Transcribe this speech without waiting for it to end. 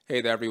Hey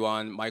there,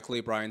 everyone.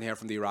 Mychal Brian here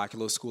from the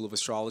Oracular School of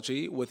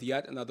Astrology with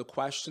yet another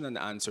question and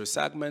answer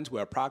segment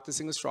where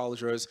practicing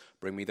astrologers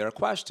bring me their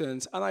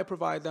questions and I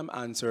provide them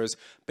answers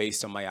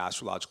based on my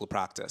astrological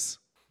practice.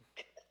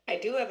 I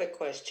do have a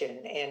question,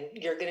 and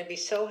you're going to be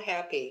so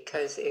happy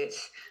because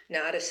it's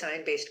not a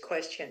sign-based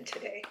question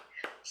today.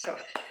 So,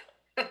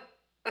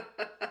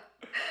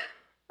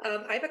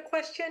 I have a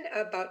question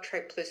about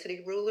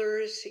triplicity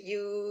rulers.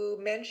 You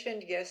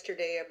mentioned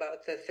yesterday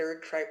about the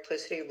third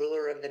triplicity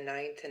ruler of the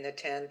ninth and the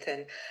 10th,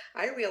 and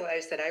I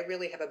realized that I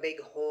really have a big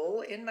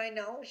hole in my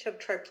knowledge of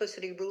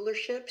triplicity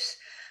rulerships.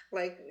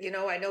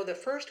 I know the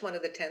first one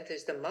of the 10th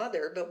is the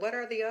mother, but what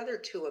are the other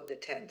two of the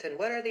 10th? And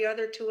what are the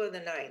other two of the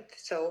ninth?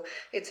 So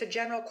it's a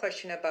general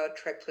question about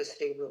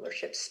triplicity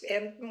rulerships,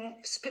 and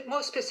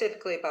most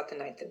specifically about the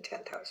ninth and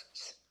 10th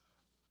houses.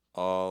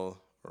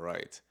 All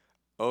right.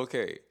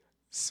 Okay.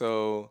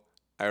 So,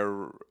 I,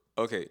 r-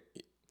 okay.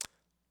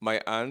 My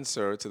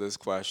answer to this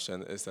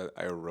question is that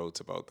I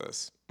wrote about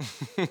this.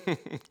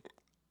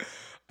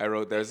 I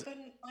wrote, I there's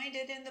couldn't find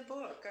it in the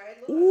book. I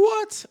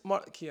looked.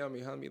 What?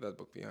 Kiami, hand me that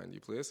book behind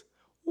you, please.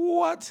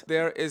 What?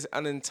 There is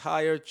an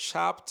entire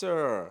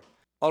chapter.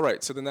 All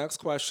right, so the next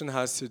question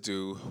has to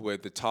do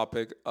with the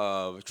topic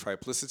of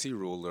triplicity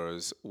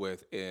rulers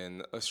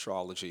within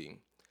astrology.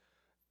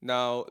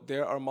 Now,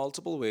 there are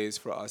multiple ways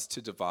for us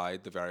to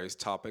divide the various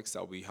topics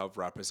that we have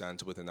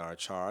represented within our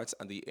charts,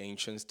 and the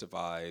ancients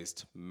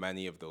devised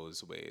many of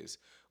those ways.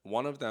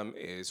 One of them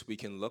is we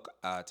can look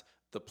at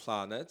the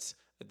planets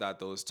that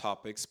those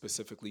topics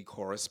specifically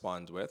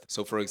correspond with.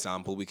 So, for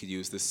example, we could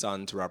use the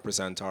sun to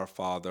represent our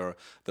father,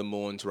 the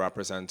moon to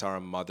represent our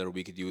mother.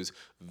 We could use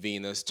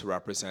Venus to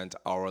represent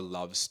our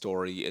love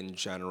story in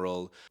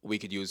general. We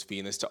could use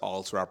Venus to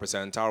also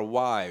represent our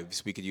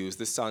wives. We could use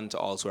the sun to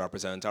also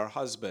represent our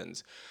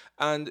husbands.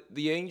 And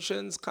the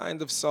ancients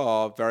kind of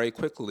saw very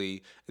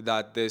quickly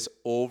that this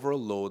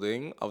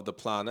overloading of the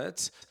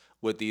planets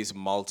with these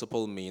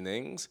multiple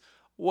meanings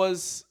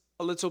was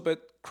a little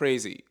bit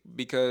crazy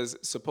because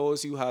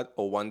suppose you had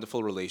a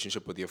wonderful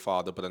relationship with your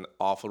father but an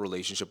awful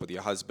relationship with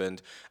your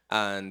husband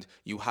and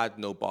you had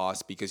no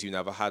boss because you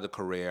never had a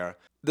career.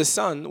 The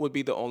sun would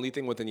be the only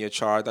thing within your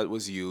chart that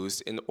was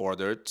used in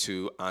order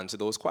to answer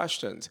those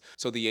questions.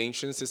 So the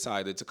ancients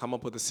decided to come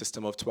up with a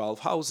system of 12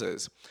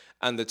 houses.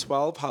 And the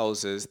 12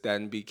 houses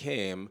then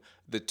became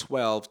the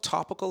 12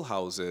 topical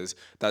houses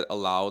that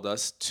allowed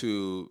us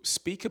to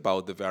speak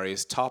about the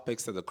various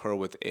topics that occur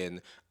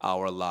within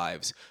our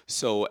lives.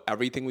 So,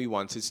 everything we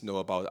wanted to know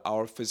about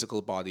our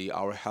physical body,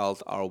 our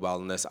health, our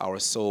wellness, our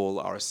soul,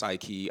 our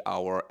psyche,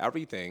 our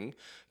everything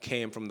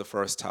came from the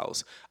first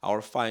house.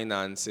 Our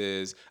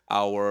finances,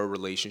 our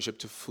relationship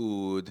to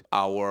food,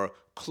 our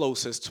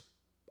closest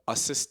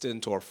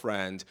assistant or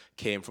friend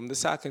came from the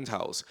second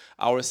house.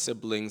 Our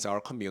siblings, our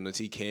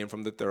community came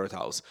from the third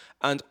house.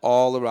 And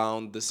all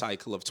around the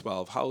cycle of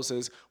 12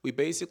 houses, we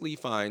basically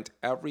find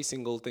every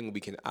single thing we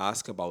can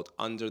ask about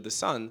under the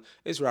sun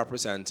is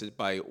represented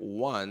by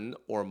one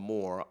or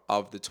more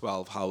of the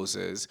 12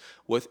 houses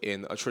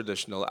within a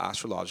traditional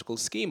astrological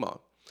schema.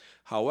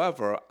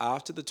 However,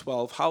 after the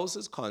 12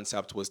 houses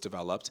concept was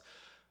developed,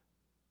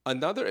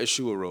 another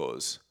issue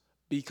arose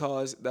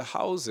because the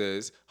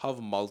houses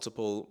have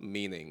multiple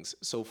meanings.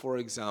 So, for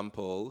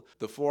example,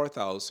 the fourth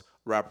house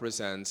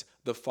represents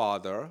the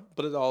father,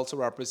 but it also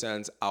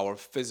represents our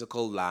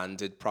physical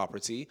landed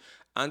property,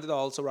 and it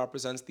also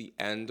represents the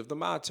end of the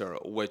matter,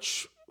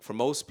 which for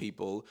most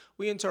people,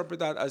 we interpret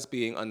that as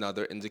being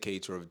another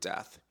indicator of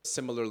death.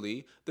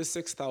 Similarly, the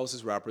sixth house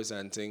is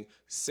representing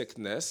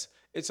sickness.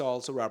 It's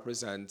also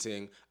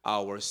representing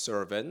our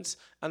servants,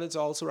 and it's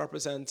also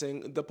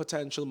representing the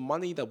potential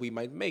money that we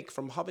might make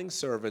from having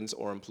servants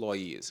or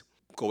employees.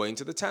 Going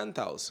to the 10th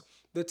house.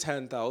 The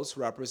 10th house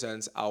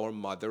represents our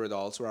mother. It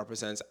also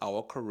represents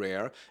our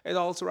career. It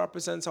also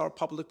represents our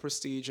public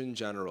prestige in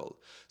general.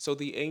 So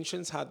the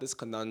ancients had this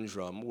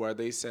conundrum where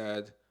they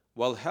said,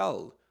 well,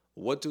 hell,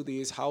 what do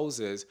these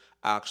houses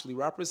actually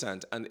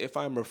represent? And if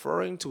I'm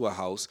referring to a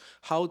house,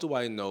 how do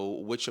I know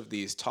which of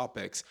these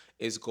topics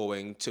is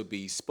going to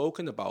be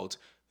spoken about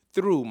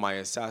through my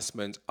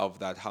assessment of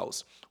that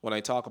house? When I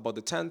talk about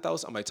the 10th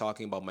house, am I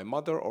talking about my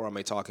mother or am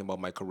I talking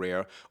about my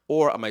career?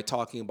 Or am I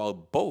talking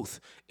about both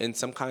in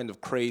some kind of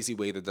crazy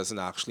way that doesn't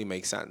actually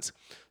make sense?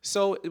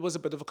 So it was a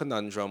bit of a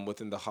conundrum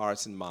within the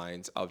hearts and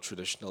minds of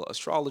traditional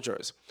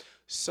astrologers.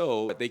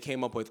 So they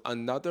came up with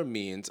another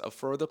means of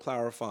further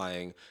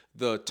clarifying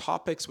the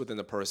topics within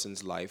a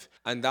person's life,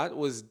 and that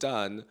was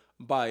done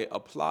by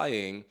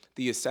applying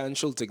the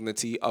essential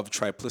dignity of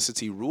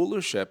triplicity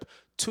rulership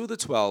to the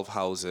 12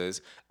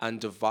 houses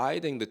and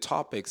dividing the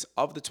topics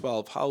of the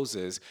 12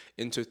 houses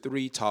into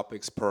three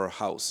topics per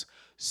house.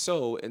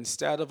 So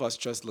instead of us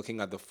just looking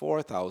at the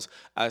fourth house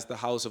as the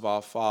house of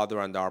our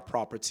father and our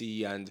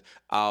property and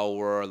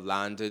our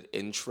landed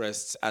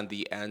interests and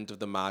the end of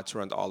the matter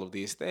and all of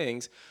these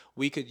things,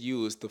 we could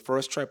use the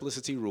first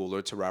triplicity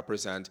ruler to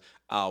represent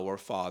our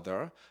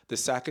father, the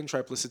second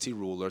triplicity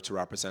ruler to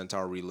represent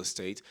our real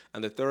estate,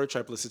 and the third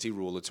triplicity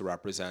ruler to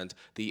represent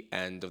the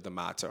end of the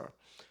matter.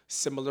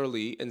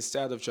 Similarly,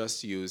 instead of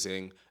just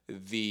using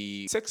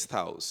the sixth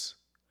house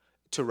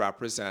to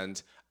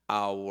represent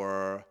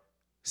our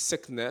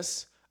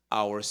sickness,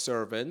 our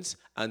servants,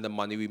 and the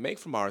money we make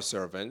from our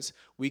servants,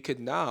 we could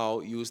now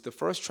use the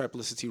first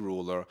triplicity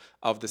ruler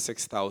of the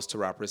sixth house to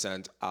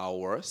represent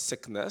our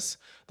sickness,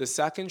 the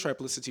second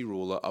triplicity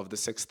ruler of the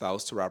sixth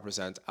house to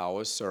represent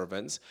our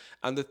servants,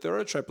 and the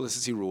third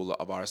triplicity ruler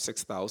of our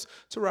sixth house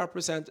to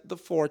represent the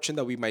fortune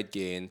that we might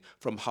gain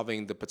from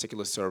having the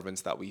particular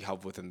servants that we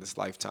have within this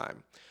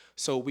lifetime.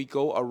 So we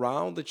go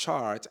around the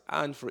chart,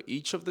 and for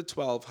each of the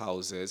 12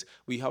 houses,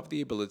 we have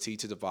the ability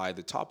to divide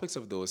the topics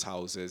of those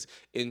houses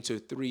into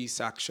three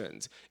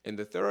sections. In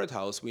the third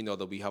house, we know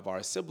that we have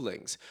our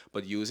siblings,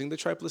 but using the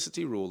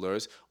triplicity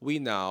rulers, we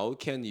now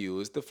can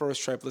use the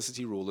first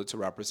triplicity ruler to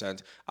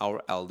represent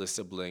our eldest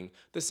sibling,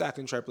 the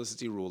second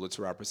triplicity ruler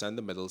to represent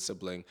the middle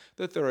sibling,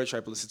 the third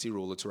triplicity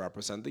ruler to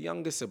represent the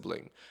youngest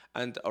sibling,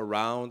 and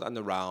around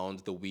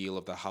the wheel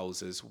of the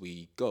houses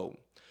we go.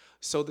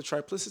 So the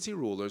triplicity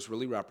rulers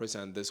really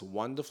represent this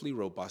wonderfully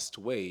robust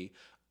way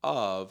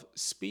of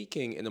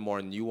speaking in a more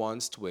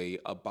nuanced way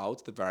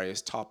about the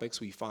various topics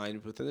we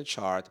find within a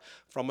chart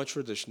from a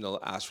traditional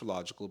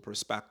astrological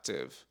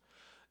perspective.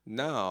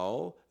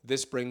 Now,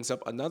 this brings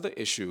up another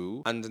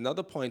issue and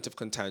another point of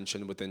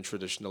contention within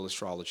traditional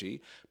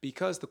astrology,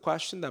 because the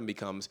question then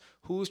becomes,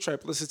 whose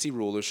triplicity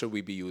ruler should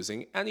we be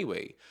using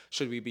anyway?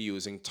 Should we be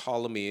using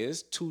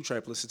Ptolemy's two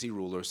triplicity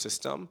ruler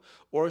system,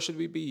 or should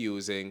we be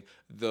using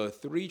the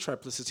three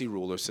triplicity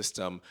ruler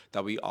system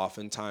that we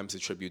oftentimes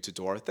attribute to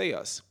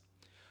Dorotheus?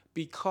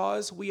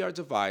 Because we are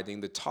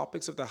dividing the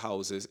topics of the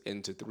houses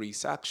into three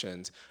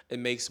sections, it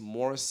makes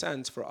more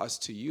sense for us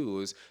to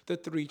use the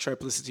three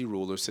triplicity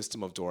ruler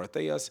system of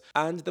Dorotheus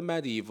and the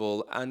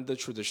medieval and the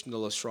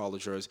traditional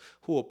astrologers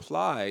who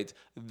applied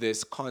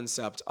this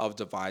concept of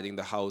dividing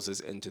the houses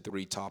into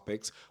three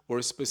topics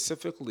were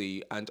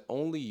specifically and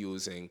only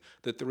using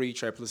the three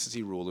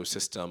triplicity ruler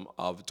system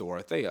of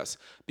Dorotheus,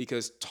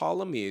 because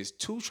Ptolemy's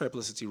two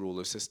triplicity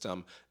ruler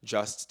system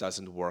just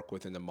doesn't work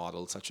within a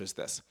model such as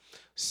this.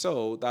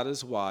 So that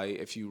is why,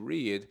 if you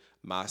read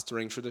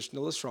Mastering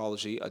Traditional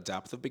Astrology, A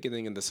Depth of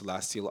Beginning in the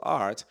Celestial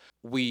Art,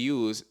 we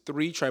use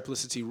three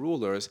triplicity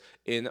rulers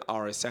in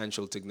our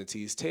essential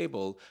dignities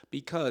table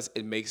because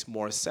it makes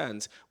more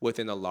sense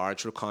within a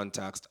larger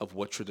context of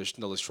what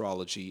traditional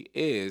astrology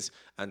is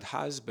and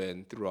has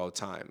been throughout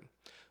time.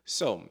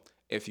 So,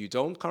 if you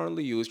don't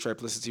currently use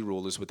triplicity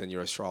rulers within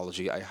your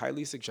astrology, I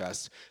highly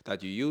suggest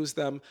that you use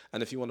them.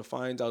 And if you want to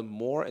find out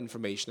more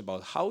information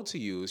about how to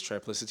use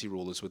triplicity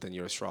rulers within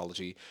your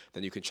astrology,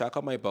 then you can check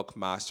out my book,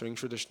 Mastering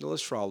Traditional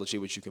Astrology,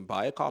 which you can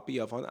buy a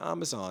copy of on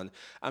Amazon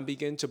and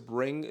begin to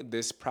bring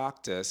this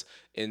practice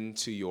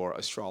into your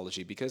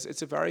astrology, because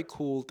it's a very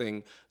cool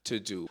thing to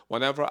do.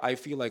 Whenever I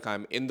feel like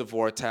I'm in the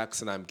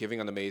vortex and I'm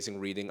giving an amazing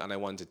reading and I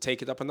want to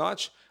take it up a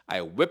notch,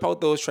 I whip out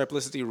those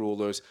triplicity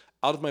rulers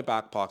out of my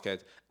back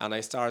pocket and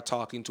I start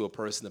talking to a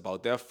person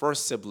about their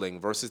first sibling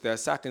versus their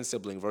second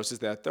sibling versus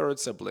their third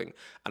sibling.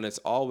 And it's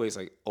always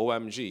like,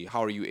 OMG,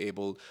 how are you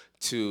able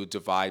to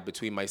divide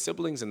between my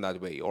siblings in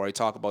that way? Or I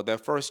talk about their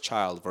first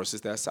child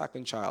versus their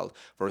second child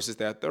versus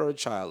their third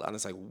child. And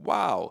it's like,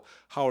 wow,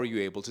 how are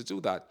you able to do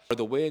that? Or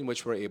the way in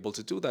which we're able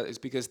to do that is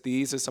because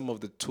these are some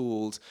of the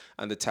tools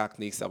and the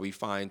techniques that we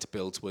find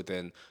built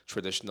within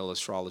traditional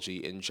astrology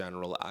in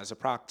general as a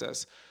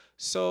practice.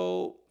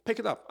 So pick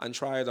it up and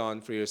try it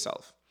on for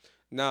yourself.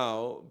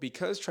 Now,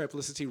 because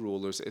triplicity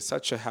rulers is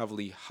such a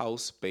heavily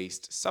house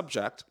based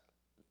subject,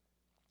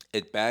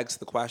 it begs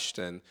the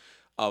question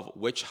of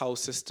which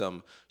house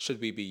system should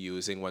we be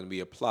using when we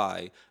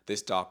apply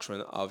this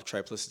doctrine of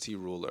triplicity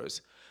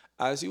rulers.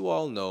 As you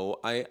all know,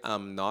 I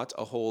am not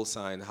a whole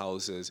sign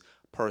houses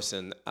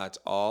person at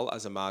all.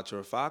 As a matter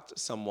of fact,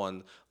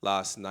 someone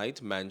last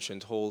night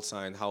mentioned whole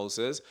sign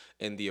houses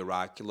in the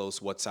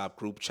Oraculos WhatsApp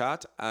group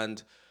chat,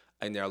 and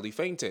I nearly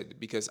fainted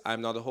because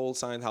I'm not a whole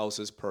sign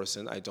houses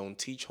person. I don't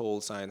teach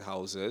whole sign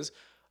houses.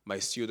 My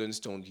students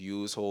don't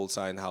use whole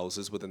sign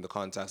houses within the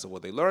context of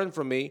what they learn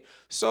from me.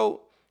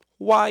 So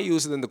why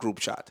use it in the group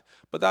chat?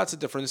 But that's a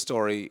different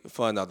story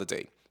for another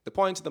day. The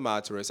point of the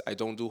matter is, I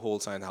don't do whole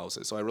sign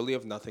houses, so I really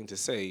have nothing to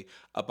say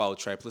about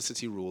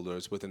triplicity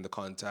rulers within the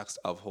context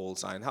of whole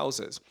sign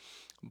houses.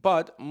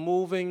 But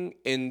moving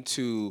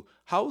into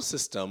house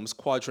systems,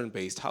 quadrant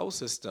based house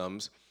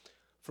systems,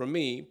 for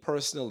me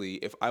personally,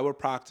 if I were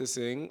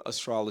practicing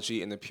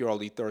astrology in a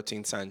purely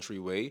 13th century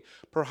way,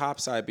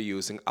 perhaps I'd be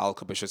using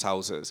Alcobitius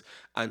houses.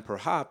 And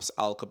perhaps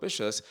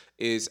Alcobitius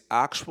is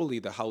actually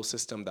the house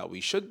system that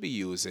we should be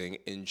using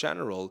in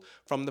general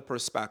from the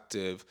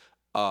perspective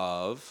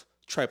of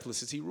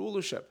triplicity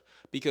rulership,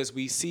 because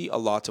we see a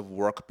lot of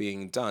work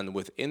being done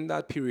within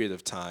that period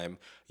of time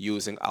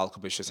using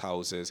Alcobitius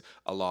houses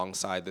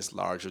alongside this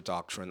larger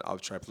doctrine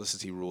of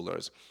triplicity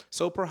rulers.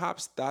 So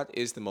perhaps that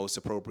is the most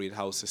appropriate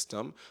house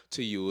system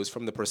to use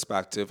from the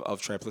perspective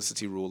of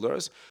triplicity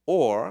rulers.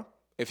 Or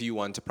if you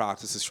want to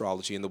practice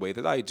astrology in the way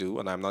that I do,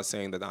 and I'm not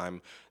saying that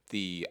I'm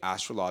the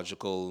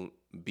astrological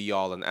be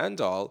all and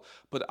end all,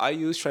 but I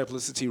use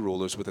triplicity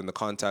rulers within the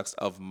context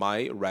of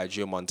my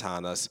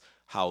Regiomontanus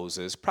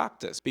houses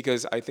practice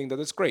because I think that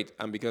it's great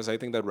and because I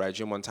think that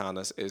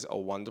Regiomontanus is a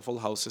wonderful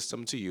house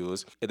system to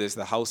use. It is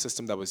the house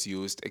system that was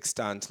used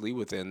extantly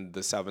within the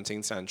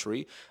 17th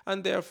century,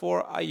 and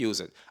therefore I use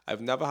it.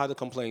 I've never had a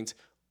complaint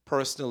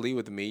personally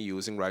with me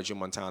using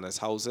Regiomontanus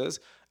houses.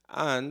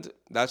 And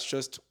that's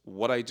just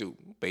what I do,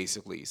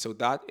 basically. So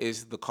that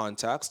is the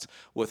context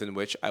within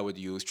which I would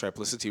use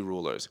triplicity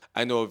rulers.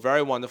 I know a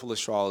very wonderful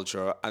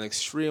astrologer, an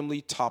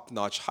extremely top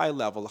notch, high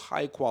level,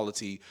 high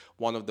quality,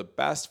 one of the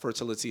best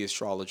fertility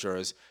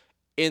astrologers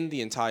in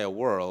the entire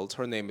world.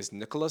 Her name is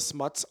Nicholas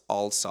Smuts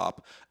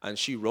Alsop, and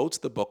she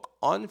wrote the book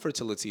on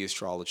fertility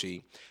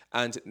astrology.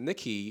 And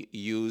Nikki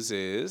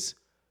uses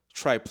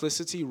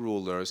triplicity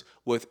rulers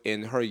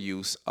within her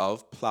use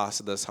of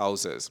Placidus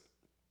houses.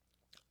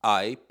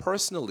 I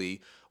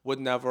personally would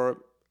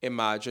never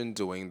imagine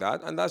doing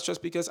that. And that's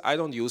just because I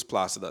don't use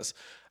Placidus.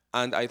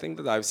 And I think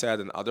that I've said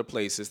in other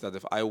places that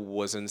if I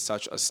wasn't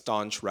such a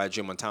staunch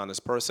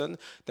Regiomontanus person,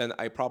 then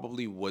I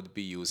probably would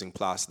be using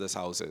Placidus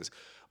houses.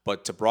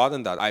 But to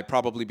broaden that, I'd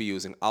probably be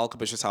using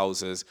Alcabitious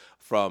houses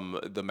from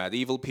the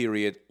medieval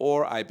period,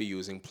 or I'd be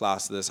using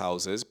Placidus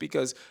houses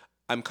because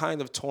I'm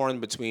kind of torn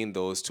between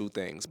those two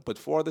things. But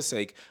for the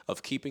sake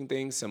of keeping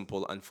things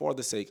simple and for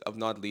the sake of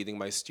not leading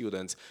my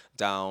students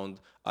down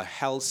a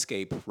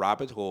hellscape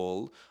rabbit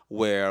hole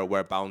where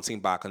we're bouncing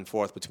back and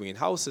forth between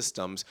house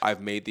systems, I've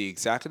made the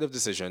executive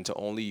decision to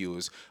only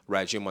use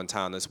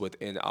Regiomontanus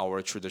within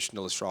our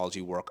traditional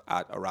astrology work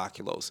at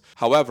Oraculos.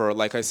 However,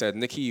 like I said,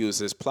 Nikki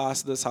uses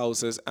Placidus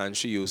houses and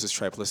she uses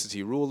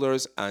triplicity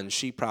rulers and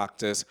she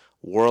practices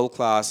world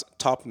class,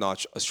 top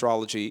notch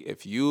astrology.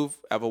 If you've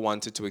ever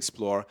wanted to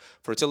explore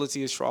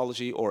fertility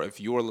astrology or if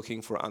you are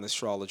looking for an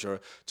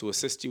astrologer to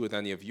assist you with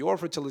any of your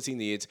fertility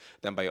needs,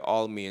 then by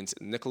all means,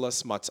 Nicholas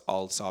Smuts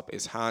Alsop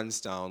is hands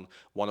down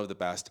one of the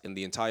best in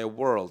the entire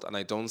world. And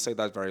I don't say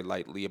that very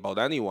lightly about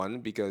anyone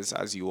because,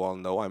 as you all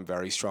know, I'm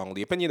very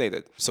strongly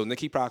opinionated. So,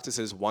 Nikki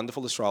practices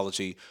wonderful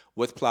astrology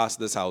with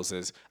Placidus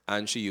houses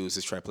and she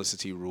uses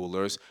triplicity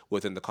rulers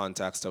within the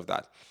context of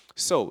that.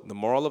 So, the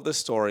moral of the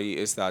story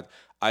is that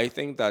I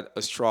think that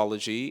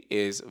astrology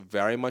is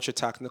very much a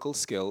technical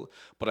skill,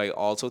 but I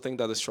also think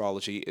that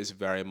astrology is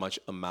very much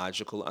a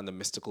magical and a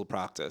mystical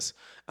practice.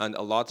 And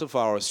a lot of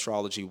our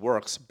astrology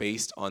works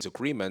based on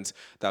agreements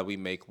that we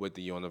make with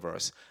the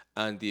universe.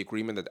 And the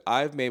agreement that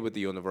I've made with the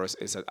universe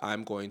is that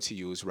I'm going to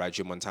use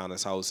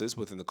Regiomontanus houses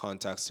within the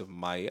context of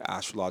my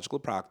astrological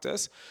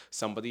practice.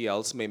 Somebody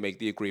else may make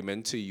the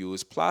agreement to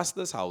use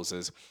Placidus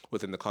houses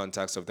within the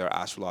context of their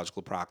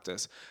astrological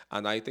practice.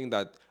 And I think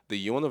that the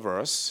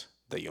universe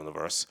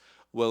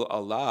will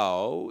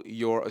allow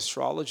your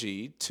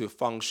astrology to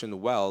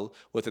function well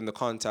within the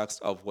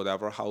context of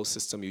whatever house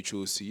system you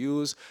choose to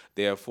use.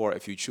 Therefore,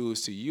 if you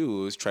choose to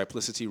use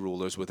triplicity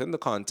rulers within the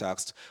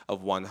context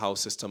of one house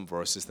system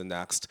versus the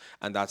next,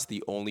 and that's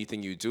the only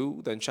thing you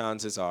do, then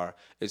chances are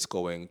it's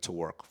going to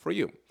work for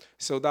you.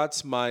 So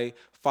that's my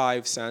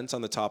 5 cents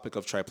on the topic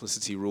of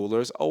triplicity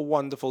rulers. A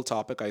wonderful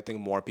topic. I think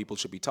more people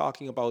should be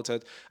talking about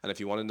it. And if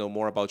you want to know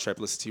more about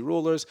triplicity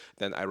rulers,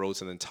 then I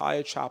wrote an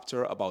entire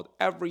chapter about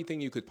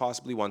everything you could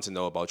possibly want to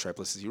know about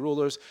triplicity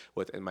rulers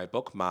within my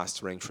book,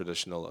 Mastering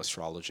Traditional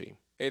Astrology.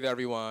 Hey there,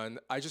 everyone.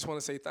 I just want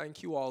to say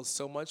thank you all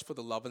so much for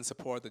the love and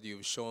support that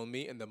you've shown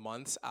me in the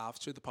months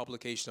after the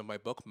publication of my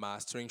book,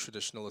 Mastering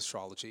Traditional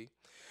Astrology.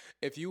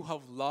 If you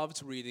have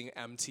loved reading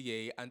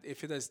MTA and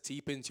if it has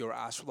deepened your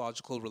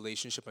astrological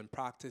relationship and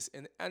practice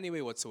in any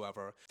way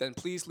whatsoever, then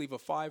please leave a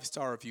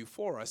 5-star review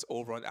for us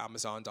over on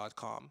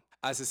Amazon.com.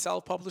 As a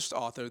self published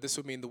author, this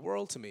would mean the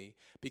world to me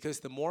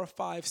because the more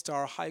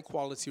 5-star high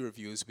quality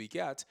reviews we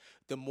get,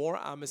 the more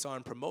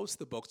Amazon promotes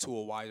the book to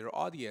a wider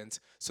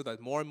audience so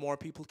that more and more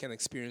people can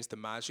experience the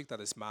magic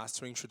that is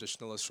mastering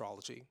traditional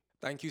astrology.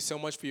 Thank you so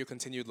much for your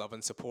continued love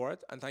and support,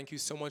 and thank you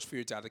so much for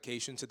your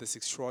dedication to this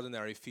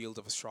extraordinary field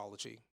of astrology.